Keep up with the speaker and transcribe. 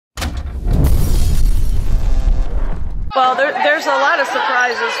Well, there's a lot of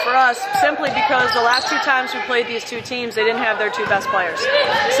surprises for us simply because the last two times we played these two teams, they didn't have their two best players.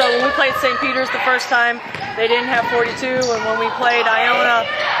 So when we played St. Peter's the first time, they didn't have 42, and when we played Iona,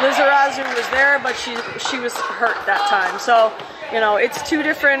 Lizarazu was there, but she was hurt that time. So, you know, it's two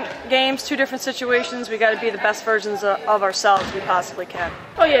different games, two different situations. We got to be the best versions of ourselves we possibly can.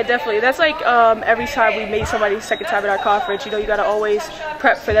 Oh yeah, definitely. That's like every time we meet somebody second time in our conference, you know, you got to always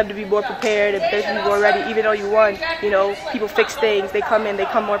prep for them to be more prepared and them to be more ready. Even though you won, you know, people fix things. They come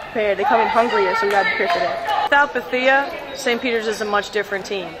more prepared. They come in hungrier, so we got to be prepared for that. Without Bethia, St. Peter's is a much different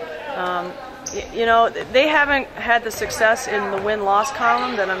team. You know, they haven't had the success in the win-loss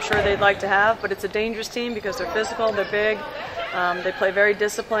column that I'm sure they'd like to have, but it's a dangerous team because they're physical, they're big, they play very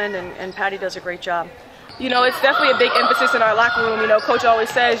disciplined, and Patty does a great job. You know, it's definitely a big emphasis in our locker room. You know, Coach always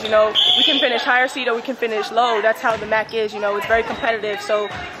says, you know, we can finish higher seed or we can finish low. That's how the MAC is. You know, it's very competitive, so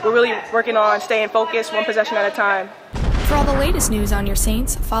we're really working on staying focused, one possession at a time. For all the latest news on your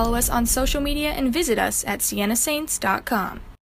Saints, follow us on social media and visit us at sienasaints.com.